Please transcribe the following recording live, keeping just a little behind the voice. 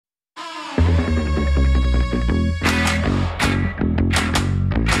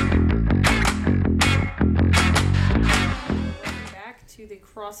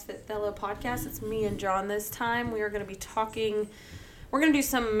CrossFit Thelo podcast. It's me and John this time. We are going to be talking, we're going to do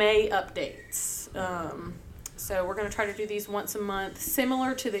some May updates. So we're going to try to do these once a month,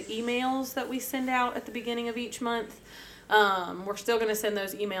 similar to the emails that we send out at the beginning of each month. We're still going to send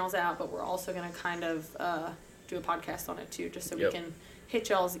those emails out, but we're also going to kind of do a podcast on it too, just so we can hit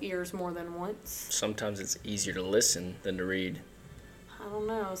y'all's ears more than once. Sometimes it's easier to listen than to read. I don't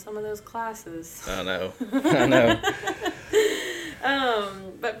know, some of those classes. I know.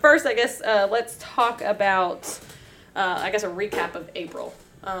 But first, I guess, let's talk about, a recap of April.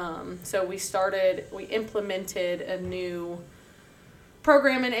 So we implemented a new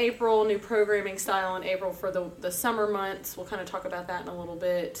program in April, new programming style in April for the summer months. We'll kind of talk about that in a little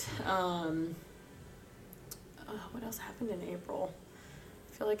bit. What else happened in April?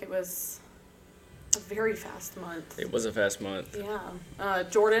 I feel like it was a very fast month. It was a fast month. Yeah.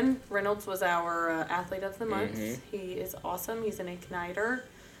 Jordan Reynolds was our athlete of the month. Mm-hmm. He is awesome. He's an Igniter.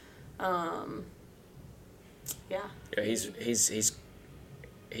 Yeah, he's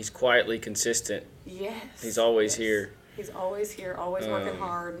quietly consistent. Yes. He's always here. He's always here, always working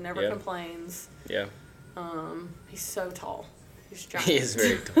hard, never complains. Yeah. He's so tall. He's giant. He is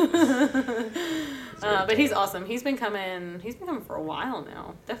very tall. But he's awesome. He's been coming for a while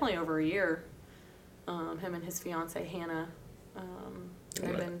now. Definitely over a year. Him and his fiance Hannah. I'm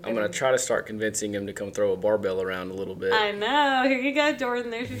gonna try to start convincing him to come throw a barbell around a little bit. I know. Here you go,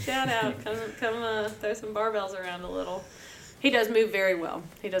 Jordan. There's your shout out. Come throw some barbells around a little. He does move very well.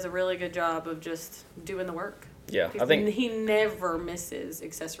 He does a really good job of just doing the work. Yeah, I think he never misses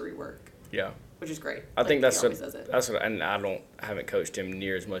accessory work. Yeah, which is great. I think that's what, and I haven't coached him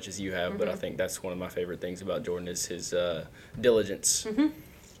near as much as you have, but I think that's one of my favorite things about Jordan is his diligence. Mm-hmm.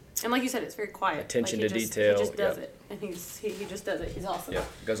 And like you said, it's very quiet. Attention to detail. He just does it, and he just does it. He's awesome. Yeah,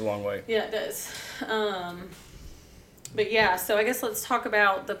 it goes a long way. Yeah, it does. But yeah, so I guess let's talk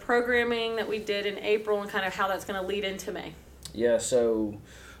about the programming that we did in April and kind of how that's going to lead into May. Yeah, so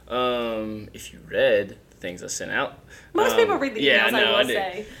if you read the things I sent out. Most people read the emails, I will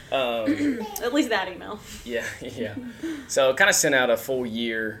say. At least that email. Yeah. So kind of sent out a full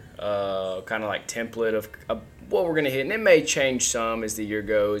year kind of like template of what we're going to hit. And it may change some as the year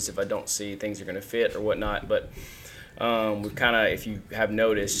goes if I don't see things are going to fit or whatnot. But we've kind of, if you have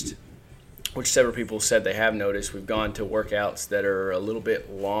noticed, which several people said they have noticed, we've gone to workouts that are a little bit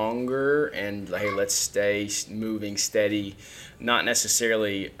longer and, hey, let's stay moving steady, not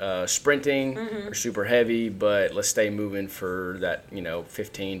necessarily sprinting or super heavy, but let's stay moving for that,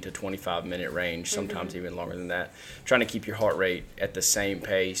 15 to 25 minute range, sometimes even longer than that, trying to keep your heart rate at the same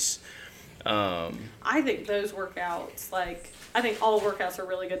pace. I think those workouts, I think all workouts are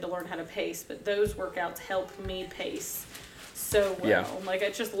really good to learn how to pace, but those workouts help me pace so well. Yeah.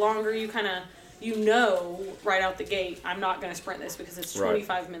 It's just longer. You kind of, right out the gate, I'm not going to sprint this because it's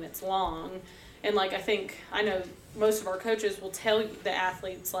 25 minutes long. And I know most of our coaches will tell the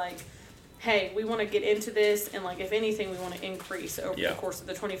athletes hey, we want to get into this, and if anything, we want to increase over the course of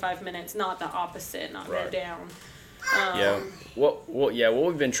the 25 minutes, not the opposite, not go down. What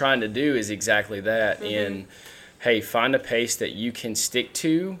we've been trying to do is exactly that. And hey, find a pace that you can stick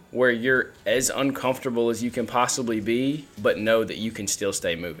to where you're as uncomfortable as you can possibly be, but know that you can still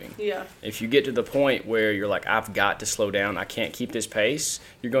stay moving. Yeah. If you get to the point where you're like, I've got to slow down, I can't keep this pace,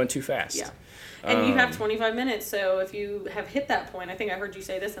 you're going too fast. Yeah. And you have 25 minutes, so if you have hit that point, I think I heard you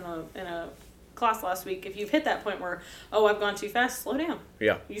say this in a class last week, if you've hit that point where, I've gone too fast, slow down.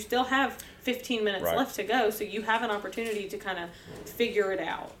 Yeah. You still have 15 minutes left to go, so you have an opportunity to kind of figure it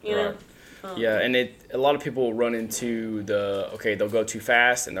out, you know? Yeah, and a lot of people run into they'll go too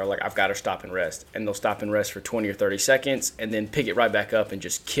fast, and they're like, I've got to stop and rest. And they'll stop and rest for 20 or 30 seconds, and then pick it right back up and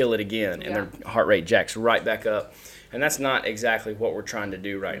just kill it again, and their heart rate jacks right back up. And that's not exactly what we're trying to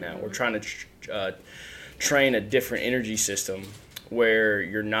do right now. We're trying to train a different energy system where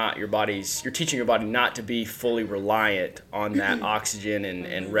you're teaching your body not to be fully reliant on that oxygen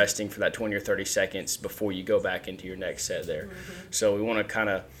and resting for that 20 or 30 seconds before you go back into your next set there. So we want to kind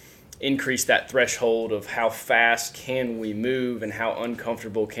of increase that threshold of how fast can we move and how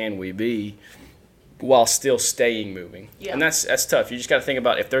uncomfortable can we be while still staying moving. Yeah. And that's tough. You just got to think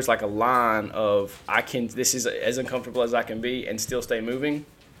about if there's a line of this is as uncomfortable as I can be and still stay moving.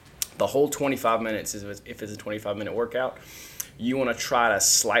 The whole 25 minutes, if it's a 25-minute workout, you want to try to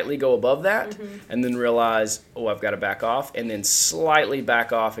slightly go above that and then realize, I've got to back off, and then slightly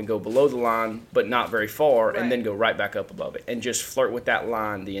back off and go below the line, but not very far, and then go right back up above it. And just flirt with that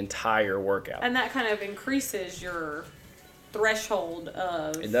line the entire workout. And that kind of increases your threshold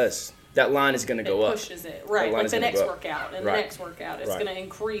of... It does. That line is going to go up. It pushes it. Right, the next workout and the next workout. It's going to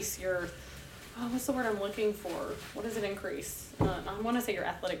increase your what's the word I'm looking for? What does it increase? I want to say your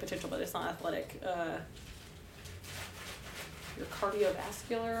athletic potential, but it's not athletic. Your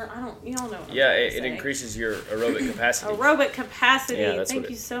cardiovascular. You don't know what I'm trying to it say. increases your aerobic capacity. Aerobic capacity. Yeah, Thank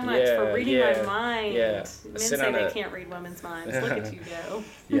you so much for reading my mind. Yeah. Men say they can't read women's minds. Look at you go.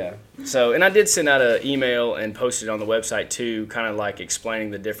 Yeah. So, and I did send out an email and posted it on the website too, kind of like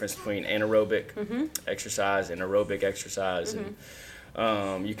explaining the difference between anaerobic exercise and aerobic exercise.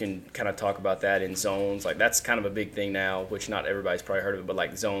 And you can kind of talk about that in zones. Like that's kind of a big thing now, which not everybody's probably heard of it, but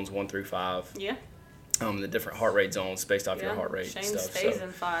like zones 1 through 5. Yeah. The different heart rate zones based off your heart rate Shane and stuff. stays in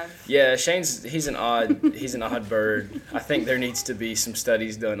 5. Yeah, he's an odd bird. I think there needs to be some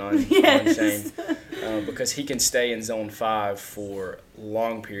studies done on Shane because he can stay in zone 5 for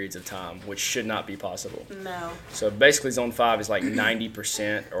long periods of time, which should not be possible. No. So basically, zone 5 is like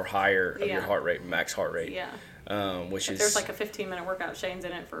 90% or higher of your heart rate, max heart rate. Yeah. Which if is there's like a 15-minute workout, Shane's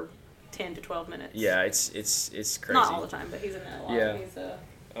in it for 10 to 12 minutes. Yeah, it's crazy. Not all the time, but he's in it a lot. Yeah. He's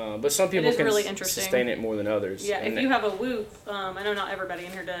but some people can really sustain it more than others. Yeah, if you have a Whoop, I know not everybody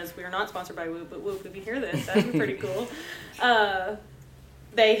in here does. We are not sponsored by Whoop, but Whoop, if you hear this, that'd be pretty cool.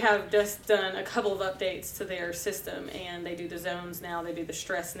 They have just done a couple of updates to their system, and they do the zones now, they do the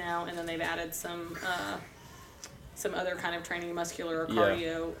stress now, and then they've added some other kind of training, muscular or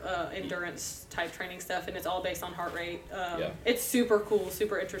cardio, endurance type training stuff, and it's all based on heart rate. It's super cool,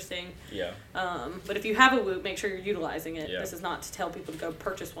 super interesting. Yeah. But if you have a Whoop, make sure you're utilizing it. Yeah. This is not to tell people to go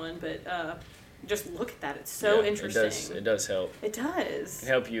purchase one, but just look at that. It's so interesting. It does help. It does. It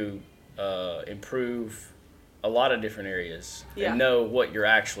help you improve a lot of different areas Yeah. and know what you're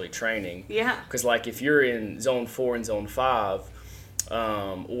actually training. Yeah. Because like if you're in zone 4 and zone 5,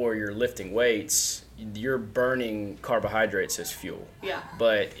 or you're lifting weights, you're burning carbohydrates as fuel. Yeah.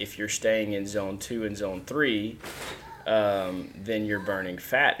 But if you're staying in zone 2 and zone 3, then you're burning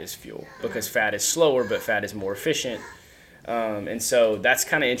fat as fuel because fat is slower, but fat is more efficient. And so that's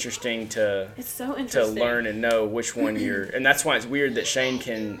kind of interesting It's so interesting to learn and know which one you're. And that's why it's weird that Shane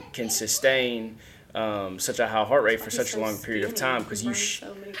can sustain such a high heart rate for such a long period of time because you.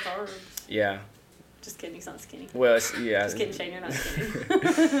 So many carbs. Yeah. Just kidding, he's not skinny. Well, Just kidding, Shane, you're not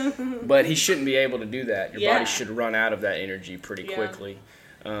skinny. But he shouldn't be able to do that. Your Yeah. body should run out of that energy pretty quickly.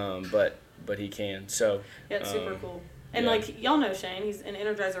 But he can. So Yeah, it's super cool. And like y'all know Shane, he's an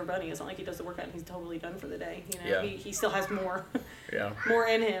Energizer bunny. It's not like he does the workout and he's totally done for the day. You know, he still has more more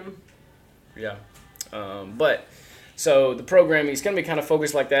in him. Yeah. But so the programming is going to be kind of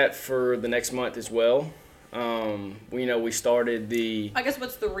focused like that for the next month as well. We started the. I guess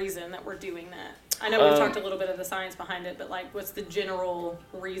what's the reason that we're doing that? I know we've talked a little bit of the science behind it, but like, what's the general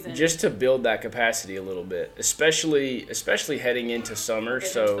reason? Just to build that capacity a little bit, especially heading into summer.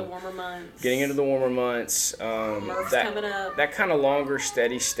 Getting into the warmer months. Getting into the warmer months. Murph's coming up. That kind of longer,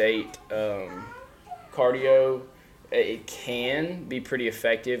 steady state cardio, it can be pretty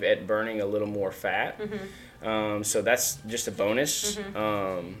effective at burning a little more fat. Mm-hmm. So that's just a bonus.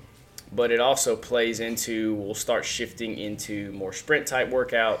 Mm-hmm. But it also plays into, we'll start shifting into more sprint type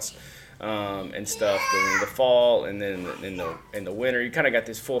workouts. And stuff during the fall, and then in the winter, you kind of got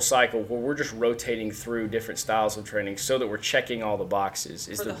this full cycle where we're just rotating through different styles of training so that we're checking all the boxes.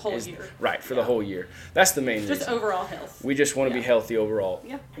 For the whole year. Right, for the whole year. That's the main reason. Just overall health. We just want to be healthy overall.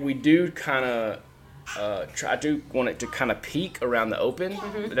 Yeah. We do kind of I do want it to kind of peak around the Open.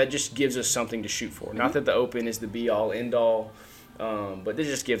 Mm-hmm. That just gives us something to shoot for. Mm-hmm. Not that the Open is the be all end all, but this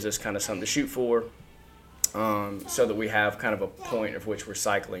just gives us kind of something to shoot for. So that we have kind of a point of which we're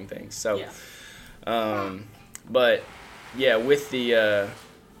cycling things. So, but yeah, with the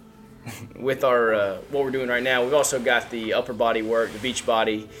with our what we're doing right now, we've also got the upper body work, the beach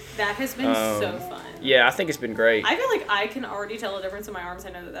body. That has been so fun. Yeah, I think it's been great. I feel like I can already tell a difference in my arms. I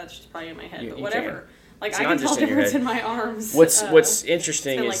know that that's just probably in my head, but whatever. Can. Like I can tell a difference in my arms. What's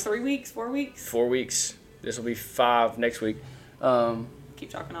interesting it's been is like 3 weeks, 4 weeks. 4 weeks. This will be 5 next week. Keep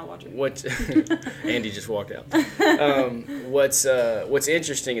talking, I'll watch it. What Andy just walked out. What's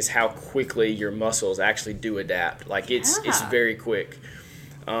interesting is how quickly your muscles actually do adapt. Like it's very quick,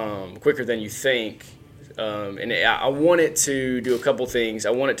 quicker than you think. And I want it to do a couple things.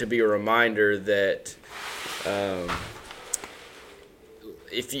 I want it to be a reminder that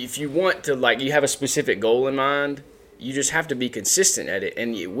if you want to, like, you have a specific goal in mind, you just have to be consistent at it,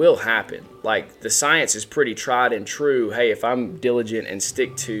 and it will happen. Like, the science is pretty tried and true. Hey, if I'm diligent and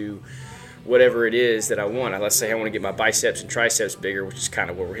stick to whatever it is that I want, let's say I want to get my biceps and triceps bigger, which is kind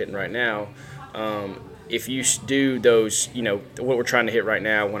of what we're hitting right now. If you do those, what we're trying to hit right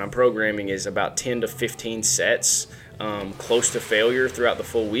now when I'm programming is about 10 to 15 sets, close to failure throughout the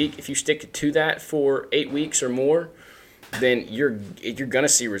full week. If you stick to that for 8 weeks or more, then you're gonna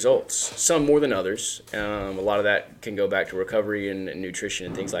see results. Some more than others. A lot of that can go back to recovery and nutrition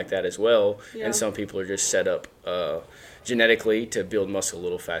and things like that as well. Yeah. And some people are just set up genetically to build muscle a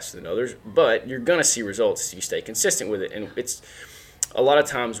little faster than others. But you're gonna see results if you stay consistent with it. And it's a lot of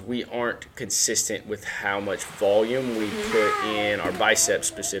times we aren't consistent with how much volume we put in our biceps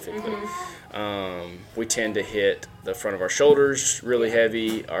specifically. We tend to hit the front of our shoulders really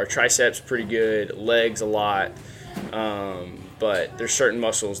heavy, our triceps pretty good, legs a lot. But there's certain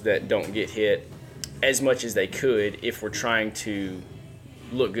muscles that don't get hit as much as they could if we're trying to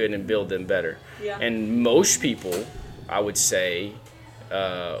look good and build them better. Yeah. And most people, I would say,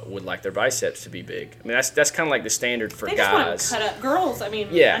 would like their biceps to be big. I mean, that's kind of like the standard for They guys. just want to cut up. Girls, I mean,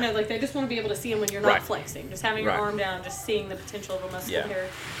 Yeah. I know, like, they just want to be able to see them when you're not Right. flexing. Just having your Right. arm down, just seeing the potential of a muscle Yeah. here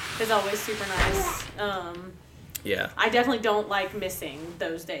is always super nice. Yeah. I definitely don't like missing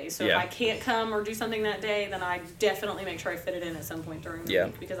those days. So Yeah. if I can't come or do something that day, then I definitely make sure I fit it in at some point during the Yeah.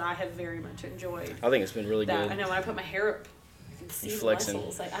 week because I have very much enjoyed I think it's been really that. good. I know when I put my hair up, I can see the flexing.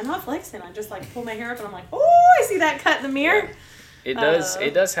 muscles. Like, I'm not flexing. I just like pull my hair up and I'm like, oh, I see that cut in the mirror. It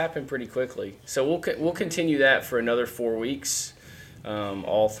does happen pretty quickly. So we'll continue that for another 4 weeks,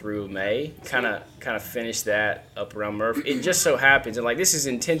 all through May. Kind of finish that up around Murph. It just so happens, and like this is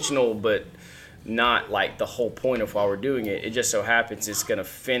intentional, but not like the whole point of why we're doing it. It just so happens it's gonna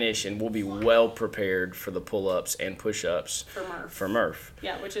finish, and we'll be well prepared for the pull-ups and push-ups For Murph. Murph.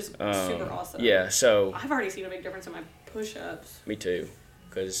 Yeah, which is super awesome. Yeah. So I've already seen a big difference in my push-ups. me too,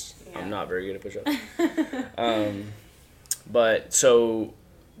 because Yeah. I'm not very good at push-ups. But so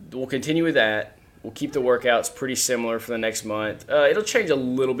we'll continue with that. We'll keep the workouts pretty similar for the next month. It'll change a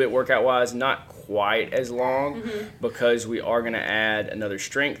little bit workout-wise, not quite as long, because we are going to add another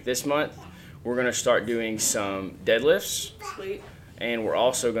strength this month. We're going to start doing some deadlifts, Sweet. and we're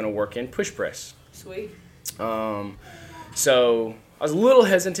also going to work in push press. Sweet. So I was a little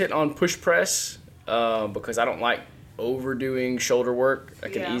hesitant on push press because I don't like overdoing shoulder work.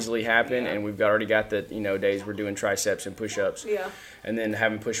 That can Yeah. easily happen, Yeah. and we've already got the days we're doing triceps and push-ups. Yeah. And then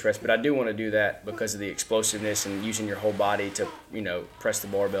having push press, but I do want to do that because of the explosiveness and using your whole body to press the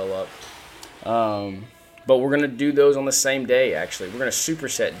barbell up. But we're gonna do those on the same day. Actually, we're gonna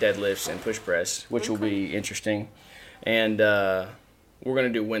superset deadlifts and push press, which will be interesting, and we're gonna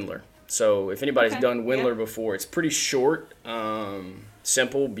do Windler. So if anybody's done Windler before, it's pretty short,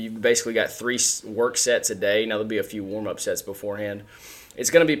 simple. You basically got 3 work sets a day. Now there'll be a few warm-up sets beforehand. It's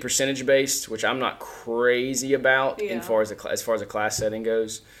going to be percentage based, which I'm not crazy about as far as a class setting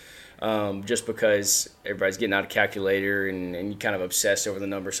goes. Just because everybody's getting out a calculator and you kind of obsess over the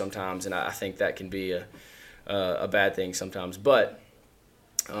number sometimes, and I think that can be a bad thing sometimes. But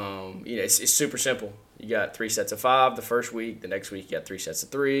it's super simple. You got 3 sets of 5 the first week. The next week you got 3 sets of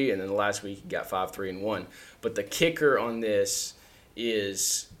 3, and then the last week you got 5, 3, and 1. But the kicker on this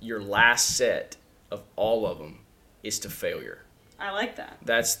is your last set of all of them is to failure. I like that.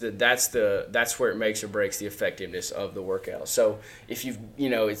 That's where it makes or breaks the effectiveness of the workout. So if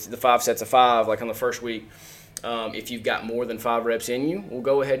it's the 5 sets of 5, like on the first week, if you've got more than 5 reps in you, well,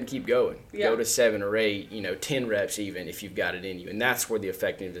 go ahead and keep going. Yeah. Go to 7 or 8, 10 reps even if you've got it in you, and that's where the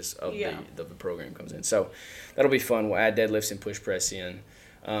effectiveness of the program comes in. So that'll be fun. We'll add deadlifts and push press in,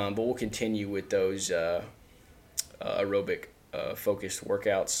 but we'll continue with those aerobic focused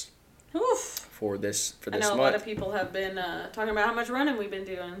workouts. Oof. For this I know month. a lot of people have been talking about how much running we've been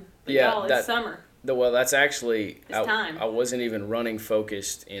doing. But Yeah, y'all, it's summer. Well, that's actually It's time. I wasn't even running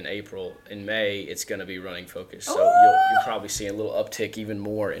focused in April. In May, it's going to be running focused. So you'll probably see a little uptick even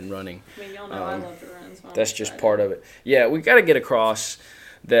more in running. I mean, y'all know I love to run. So I'm That's just excited. part of it. Yeah, we got to get across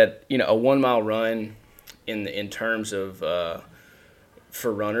that a 1 mile run in terms of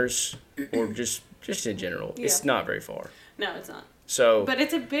for runners or just in general, it's not very far. No, it's not. So, but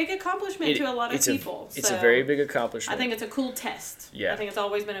it's a big accomplishment to a lot of people. It's a very big accomplishment. I think it's a cool test. Yeah. I think it's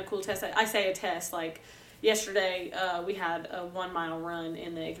always been a cool test. I say a test, like yesterday we had a 1 mile run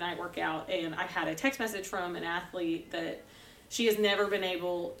in the Ignite workout, and I had a text message from an athlete that she has never been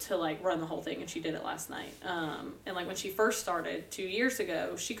able to run the whole thing, and she did it last night. And when she first started 2 years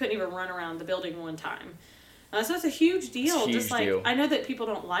ago, she couldn't even run around the building one time. So it's a huge deal. It's a huge deal. I know that people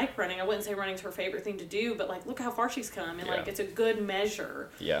don't like running. I wouldn't say running's her favorite thing to do, but look how far she's come, and it's a good measure.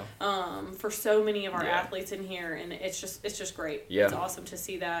 Yeah. For so many of our athletes in here, and it's just great. Yeah. It's awesome to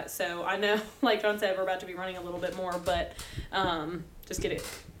see that. So I know, like John said, we're about to be running a little bit more, but just get it.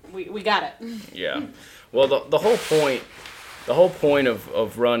 We got it. Yeah. Well, the whole point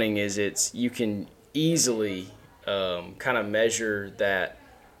of running is you can easily kind of measure that.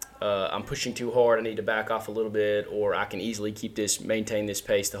 I'm pushing too hard, I need to back off a little bit, or I can easily maintain this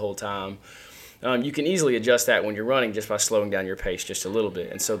pace the whole time. You can easily adjust that when you're running just by slowing down your pace just a little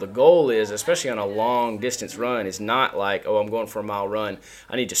bit. And so the goal is, especially on a long distance run, is not like, oh, I'm going for a mile run,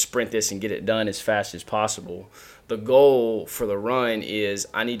 I need to sprint this and get it done as fast as possible. The goal for the run is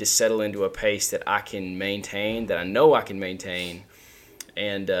I need to settle into a pace that I can maintain, that I know I can maintain,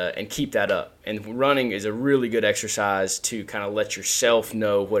 and keep that up. And running is a really good exercise to kind of let yourself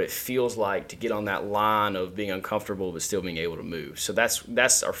know what it feels like to get on that line of being uncomfortable but still being able to move. So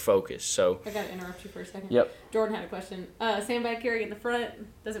that's our focus. So I got to interrupt you for a second. Yep. Jordan had a question. Sandbag carry in the front.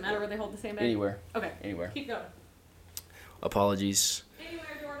 Doesn't matter where they hold the sandbag? Anywhere. Okay. Anywhere. Keep going. Apologies. Anywhere,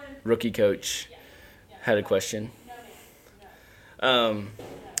 Jordan. Rookie coach had a question. No.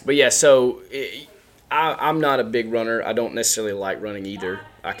 But yeah, so I'm not a big runner. I don't necessarily like running either.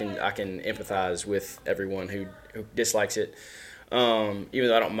 I can empathize with everyone who dislikes it, even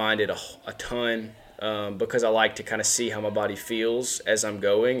though I don't mind it a ton, because I like to kind of see how my body feels as I'm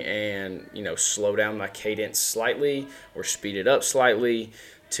going, and slow down my cadence slightly or speed it up slightly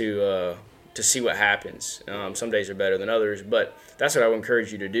to see what happens. Some days are better than others, but that's what I would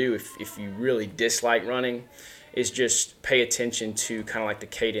encourage you to do if you really dislike running. Is just pay attention to kind of like the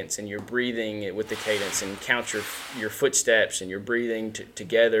cadence and your breathing with the cadence, and count your footsteps and your breathing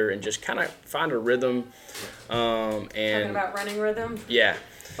together, and just kind of find a rhythm. And talking about running rhythm? Yeah.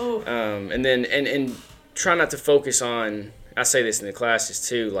 Ooh. And then and try not to focus on, I say this in the classes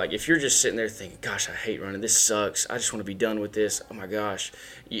too, like if you're just sitting there thinking, gosh, I hate running, this sucks, I just want to be done with this, oh my gosh,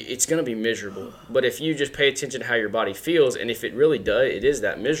 it's going to be miserable. But if you just pay attention to how your body feels, and if it really it is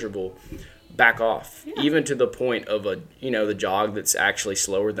that miserable, back off, even to the point of the jog that's actually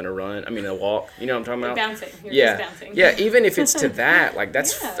slower than a walk. You know what I'm talking about? Bouncing. You're just bouncing. Yeah, even if it's to that, like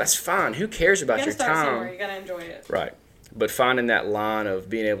that's fine. Who cares about your time? Somewhere. You gotta enjoy it. Right. But finding that line of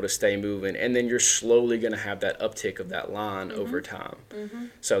being able to stay moving, and then you're slowly going to have that uptick of that line over time. Mm-hmm.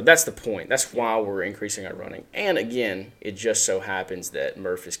 So that's the point. That's why we're increasing our running. And again, it just so happens that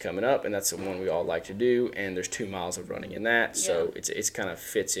Murph is coming up, and that's the one we all like to do. And there's 2 miles of running in that, so it's kind of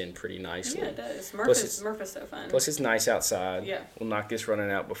fits in pretty nicely. Yeah, it does. Murph is so fun. Plus, it's nice outside. Yeah. We'll knock this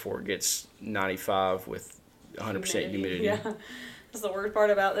running out before it gets 95 with 100% humidity. Yeah, that's the worst part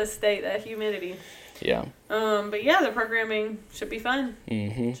about this state, that humidity. Yeah. But yeah, the programming should be fun.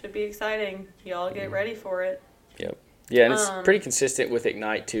 Mm-hmm. Should be exciting. Y'all get ready for it. Yep. Yeah, and it's pretty consistent with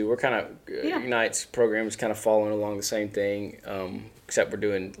Ignite too. We're kind of Ignite's program is kind of following along the same thing, except we're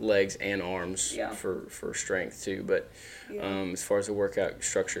doing legs and arms for strength too. But as far as the workout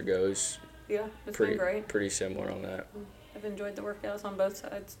structure goes, it's been great. Pretty similar on that. I've enjoyed the workouts on both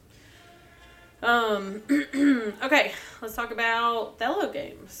sides. Okay, let's talk about Thelo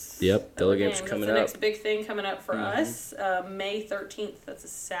Games. Yep, Thelo Games coming up. That's the next big thing coming up for us. May 13th, that's a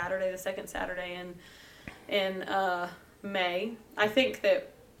Saturday, the second Saturday in May. I think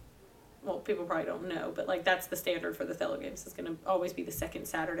that, well, people probably don't know, but like that's the standard for the Thelo Games. It's going to always be the second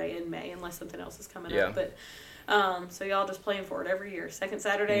Saturday in May unless something else is coming up. But so y'all just plan for it every year, second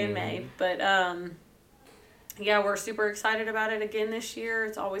Saturday in May. But yeah, we're super excited about it again this year.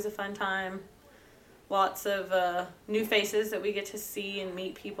 It's always a fun time. Lots of new faces that we get to see and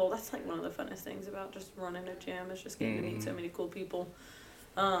meet people. That's like one of the funnest things about just running a gym, is just getting to meet so many cool people.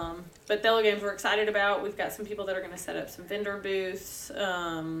 But Thelo Games we're excited about. We've got some people that are going to set up some vendor booths.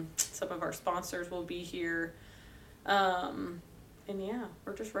 Some of our sponsors will be here. And yeah,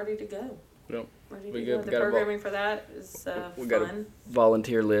 we're just ready to go. Yep. Ready to go. The programming for that is we fun. Got a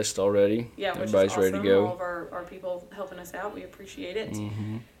volunteer list already. Yeah, which everybody's is awesome. ready to go. All of our people helping us out. We appreciate it.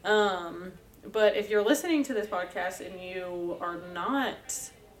 Mm-hmm. But if you're listening to this podcast and you are not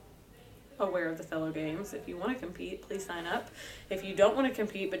aware of the Thelo Games, if you want to compete, please sign up. If you don't want to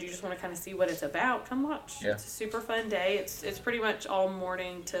compete, but you just want to kind of see what it's about, come watch. Yeah. It's a super fun day. It's pretty much all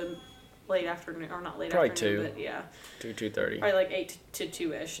morning to late afternoon, or not late probably afternoon, 2. but yeah. 2:30. Probably like 8 to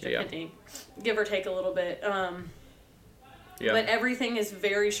 2-ish, depending. Give or take a little bit. But everything is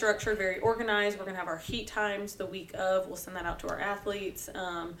very structured, very organized. We're going to have our heat times the week of. We'll send that out to our athletes.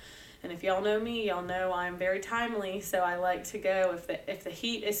 And if y'all know me, y'all know I'm very timely, so I like to go. If the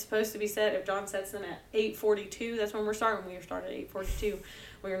heat is supposed to be set, if John sets them at 8:42, that's when we're starting. We are starting at 8:42.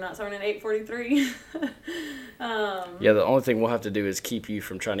 We are not starting at 8:43. Yeah, the only thing we'll have to do is keep you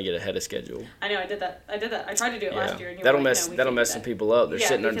from trying to get ahead of schedule. I know, I did that. I tried to do it last year. And you that'll were like, that'll mess some people up. They're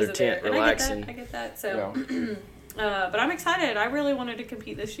sitting under their tent, relaxing. I get that. So, but I'm excited. I really wanted to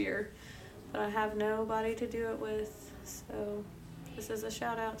compete this year, but I have nobody to do it with, so. This is a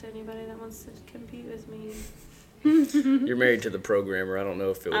shout out to anybody that wants to compete with me. You're married to the programmer. I don't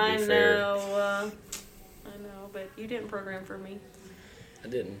know if it would be fair. I know, but you didn't program for me. I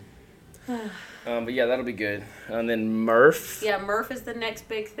didn't. But yeah, that'll be good. And then Murph. Yeah, Murph is the next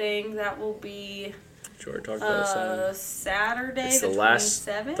big thing. That will be Sure, talked about Saturday, it's the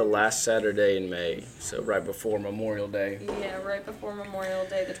 27th? The last Saturday in May, so right before Memorial Day. Yeah, right before Memorial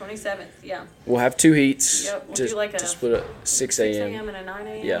Day, the 27th, yeah. We'll have 2 heats. Yep, we'll do like a split up 6 a.m. 6 a.m. and a 9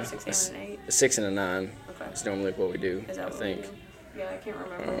 a.m. Yeah, 6 a.m. and an 8? A 6 and a 9. Okay. That's normally what we do, Is that what we do? Yeah, I can't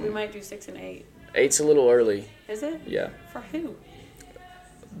remember. We might do 6 and 8. 8's a little early. Is it? Yeah. For who?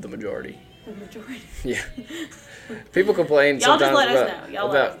 The majority. The majority. Yeah. People complain Y'all sometimes just let us know. Y'all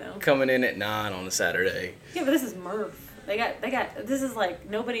let us know. Coming in at 9 on a Saturday. Yeah, but this is Murph. They got. This is like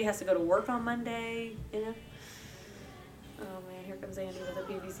nobody has to go to work on Monday. You know. Oh man, here comes Andy with a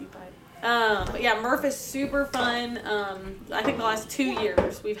PVC pipe. But yeah, Murph is super fun. I think the last 2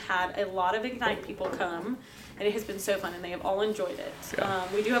 years we've had a lot of Ignite people come, and it has been so fun, and they have all enjoyed it. Yeah.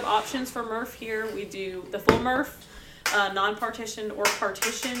 We do have options for Murph here. We do the full Murph. Non-partitioned or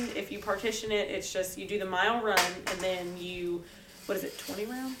partitioned. If you partition it, it's just you do the mile run and then you, what is it, 20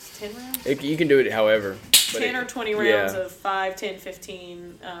 rounds? 10 rounds? You can do it however. 10 or 20 rounds of 5, 10,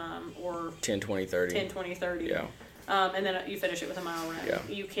 15, or 10, 20, 30. 10, 20, 30. Yeah. And then you finish it with a mile run. Yeah.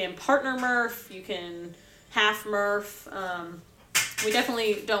 You can partner Murph. You can half Murph. We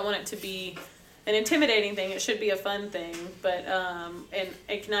definitely don't want it to be an intimidating thing. It should be a fun thing. But in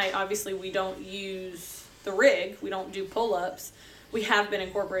Ignite, obviously, we don't use the rig. We don't do pull-ups. We have been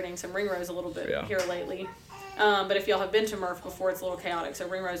incorporating some ring rows a little bit here lately. But if y'all have been to Murph before, it's a little chaotic, so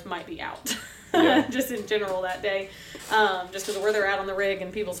ring rows might be out. Just in general that day. Just because of where they're at on the rig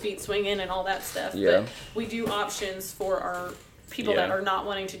and people's feet swinging and all that stuff. Yeah. But we do options for our people that are not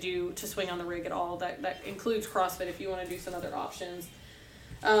wanting to swing on the rig at all. That includes CrossFit if you want to do some other options.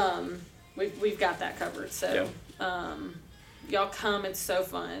 We've got that covered. So y'all come. It's so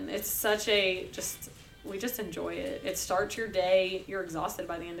fun. It's such a we just enjoy it. It starts your day. You're exhausted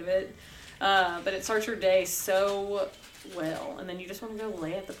by the end of it. But it starts your day so well. And then you just want to go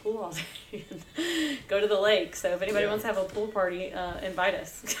lay at the pool all day and go to the lake. So if anybody wants to have a pool party, invite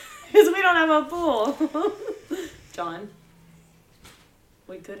us. Because we don't have a pool. John,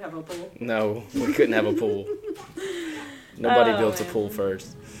 we could have a pool. No, we couldn't have a pool. Nobody built a pool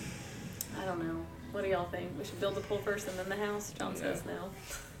first. I don't know. What do y'all think? We should build the pool first and then the house? John says no.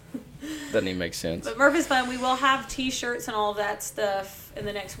 Doesn't even make sense. But Murph is fun. We will have t-shirts and all of that stuff in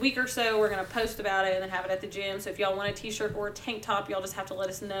the next week or so. We're going to post about it and then have it at the gym. So if y'all want a t-shirt or a tank top, y'all just have to let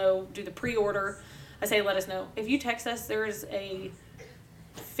us know. Do the pre-order. I say let us know. If you text us, there is a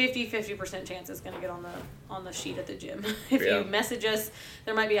 50% chance it's going to get on the sheet at the gym. If you message us,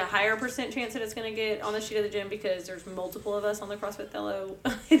 there might be a higher percent chance that it's going to get on the sheet at the gym because there's multiple of us on the CrossFit Thelo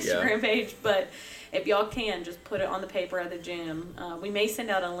Instagram page. But if y'all can, just put it on the paper at the gym. We may send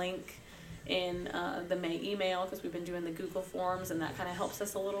out a link in the May email because we've been doing the Google Forms and that kind of helps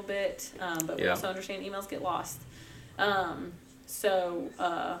us a little bit. But we also understand emails get lost.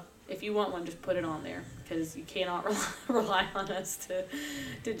 If you want one, just put it on there because you cannot rely on us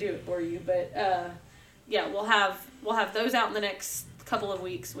to do it for you. But we'll have those out in the next couple of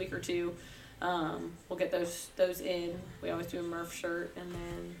weeks, week or two. We'll get those in. We always do a Murph shirt, and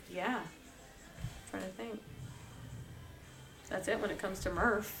then I'm trying to think. That's it when it comes to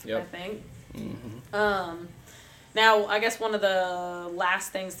Murph. I think. Mm-hmm. Now, I guess one of the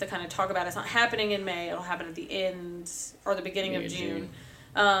last things to kind of talk about, it's not happening in May. It'll happen at the end or the beginning of June.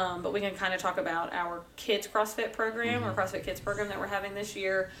 But we can kind of talk about our kids CrossFit program or CrossFit Kids program that we're having this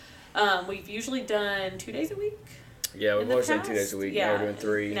year. We've usually done 2 days a week. Yeah, we've always done 2 days a week. Yeah. Now we're doing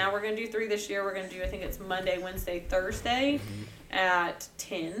 3. Now we're going to do 3 this year. We're going to do, I think it's Monday, Wednesday, Thursday at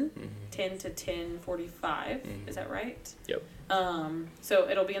 10 to 10:45. Is that right? Yep. So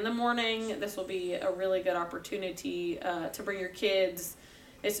it'll be in the morning. This will be a really good opportunity to bring your kids.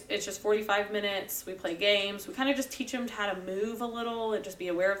 It's just 45 minutes. We play games. We kind of just teach them how to move a little and just be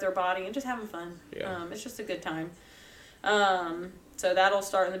aware of their body and just having fun. Yeah. It's just a good time. So that'll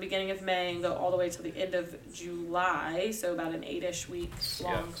start in the beginning of May and go all the way to the end of July. So about an 8-ish week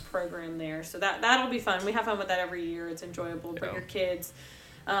long program there. So that'll be fun. We have fun with that every year. It's enjoyable. Bring your kids.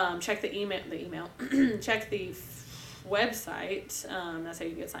 Check the email. Check the website. That's how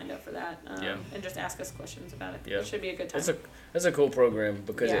you get signed up for that. And just ask us questions about it. It should be a good time. It's a cool program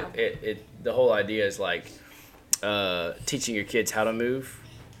because it the whole idea is like teaching your kids how to move,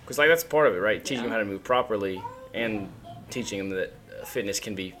 because like that's part of it, right? Teaching them how to move properly and teaching them that fitness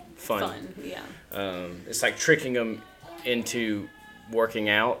can be fun. It's like tricking them into working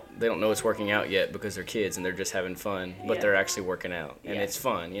out. They don't know it's working out yet because they're kids and they're just having fun, but they're actually working out and it's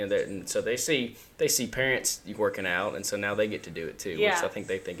fun, and so they see parents working out, and so now they get to do it too, which I think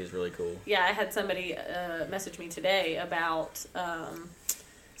they think is really cool. I had somebody message me today about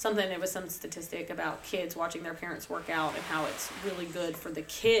something. It was some statistic about kids watching their parents work out and how it's really good for the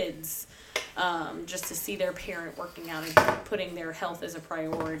kids, just to see their parent working out and putting their health as a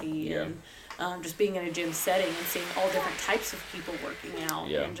priority, and just being in a gym setting and seeing all different types of people working out,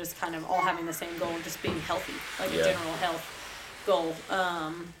 and just kind of all having the same goal, just being healthy, like a general health goal.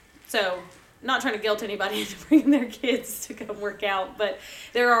 So not trying to guilt anybody into bringing their kids to come work out, but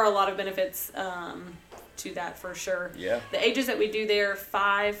there are a lot of benefits to that for sure. Yeah. The ages that we do there,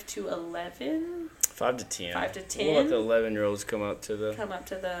 5 to 11. 5 to 10. 5 to 10. We'll let the 11-year-olds come up to the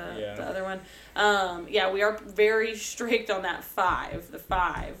the other one. We are very strict on that 5. The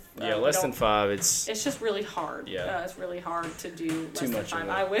 5. Less than 5. It's just really hard. Yeah. It's really hard to do less than 5.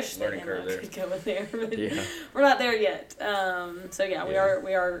 I wish that Emma could go in there, but we're not there yet. We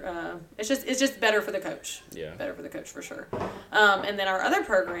are. It's just better for the coach. Yeah. Better for the coach for sure. And then our other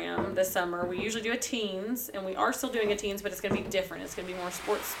program this summer, we usually do a teens, and we are still doing a teens, but it's going to be different. It's going to be more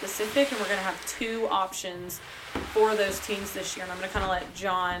sports specific, and we're going to have 2 options for those teens this year. And I'm going to kind of let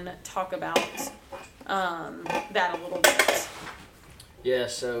John talk about that a little bit. Yeah,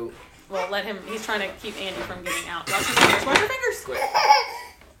 so... Well, let him... He's trying to keep Andy from getting out. Watch your fingers. Watch your fingers.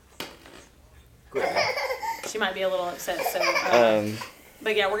 Quick. She might be a little upset, so...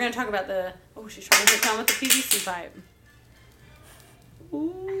 But yeah, we're going to talk about the... Oh, she's trying to get down with the PVC pipe.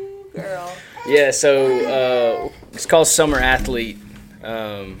 Ooh, girl. Yeah, so it's called Summer Athlete.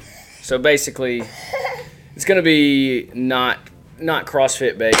 So basically, it's going to be not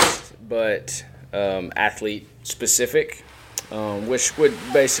CrossFit based, but athlete specific, which would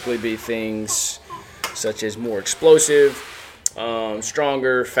basically be things such as more explosive,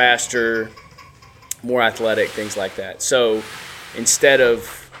 stronger, faster, more athletic, things like that. So instead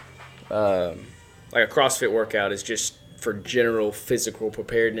of like a CrossFit workout is just for general physical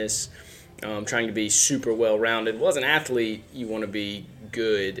preparedness, trying to be super well-rounded. Well, as an athlete, you want to be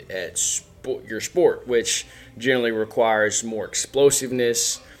good at your sport, which generally requires more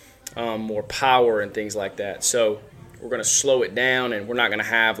explosiveness, more power, and things like that. So we're going to slow it down, and we're not going to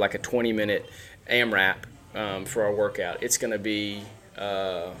have like a 20-minute AMRAP for our workout. It's going to be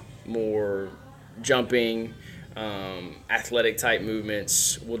more jumping, athletic type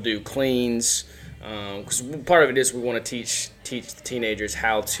movements. We'll do cleans, because part of it is we want to teach the teenagers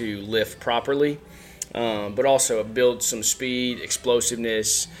how to lift properly, but also build some speed,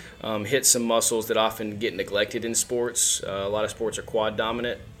 explosiveness, hit some muscles that often get neglected in sports. A lot of sports are quad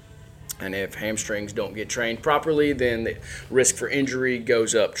dominant, and if hamstrings don't get trained properly, then the risk for injury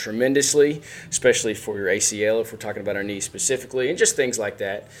goes up tremendously, especially for your ACL if we're talking about our knees specifically, and just things like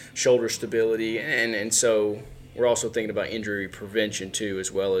that, shoulder stability, and so we're also thinking about injury prevention too,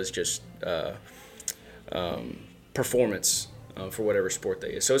 as well as just performance for whatever sport they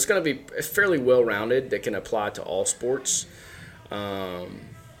is. So it's going to be fairly well-rounded that can apply to all sports.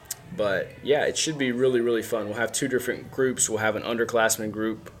 But yeah, it should be really, really fun. We'll have 2 different groups. We'll have an underclassmen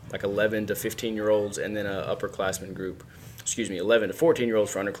group, like 11 to 15-year-olds, and then an upperclassmen group. 11 to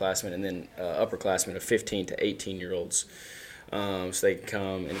 14-year-olds for underclassmen, and then upperclassmen of 15 to 18-year-olds. So they can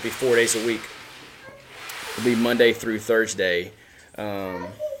come, and it'll be 4 days a week. It'll be Monday through Thursday.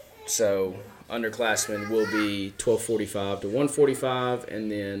 So underclassmen will be 12:45 to 1:45,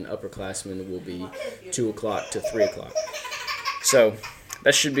 and then upperclassmen will be 2 o'clock to 3 o'clock. So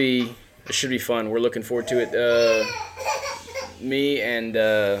that should be fun. We're looking forward to it. Me and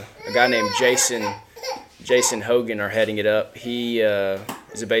a guy named Jason Hogan are heading it up. He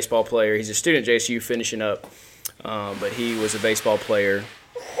is a baseball player. He's a student at JSU finishing up, but he was a baseball player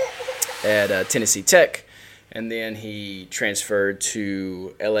at Tennessee Tech, and then he transferred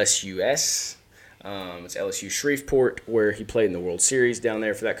to LSUS. It's LSU Shreveport, where he played in the World Series down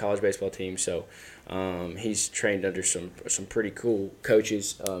there for that college baseball team. So he's trained under some pretty cool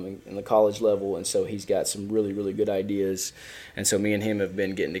coaches in the college level, and so he's got some really, really good ideas. And so me and him have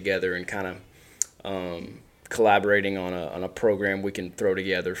been getting together and kind of collaborating on a program we can throw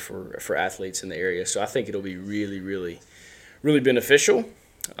together for athletes in the area. So I think it'll be really, really, really beneficial,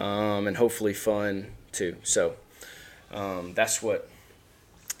 and hopefully fun too. So that's what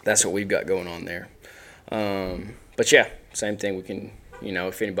we've got going on there. But yeah, same thing. We can,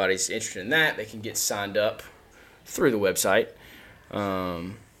 if anybody's interested in that, they can get signed up through the website.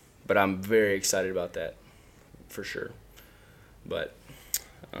 But I'm very excited about that for sure. But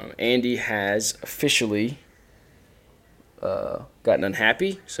Andy has officially gotten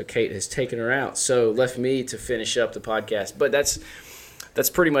unhappy, so Kait has taken her out. So left me to finish up the podcast. But that's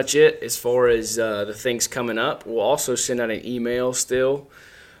pretty much it as far as the things coming up. We'll also send out an email still,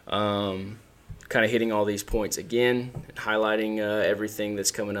 kind of hitting all these points again, and highlighting everything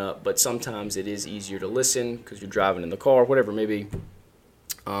that's coming up. But sometimes it is easier to listen because you're driving in the car, whatever it may be.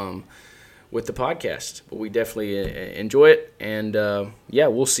 with the podcast. But we definitely enjoy it. And,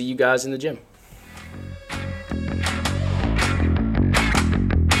 we'll see you guys in the gym.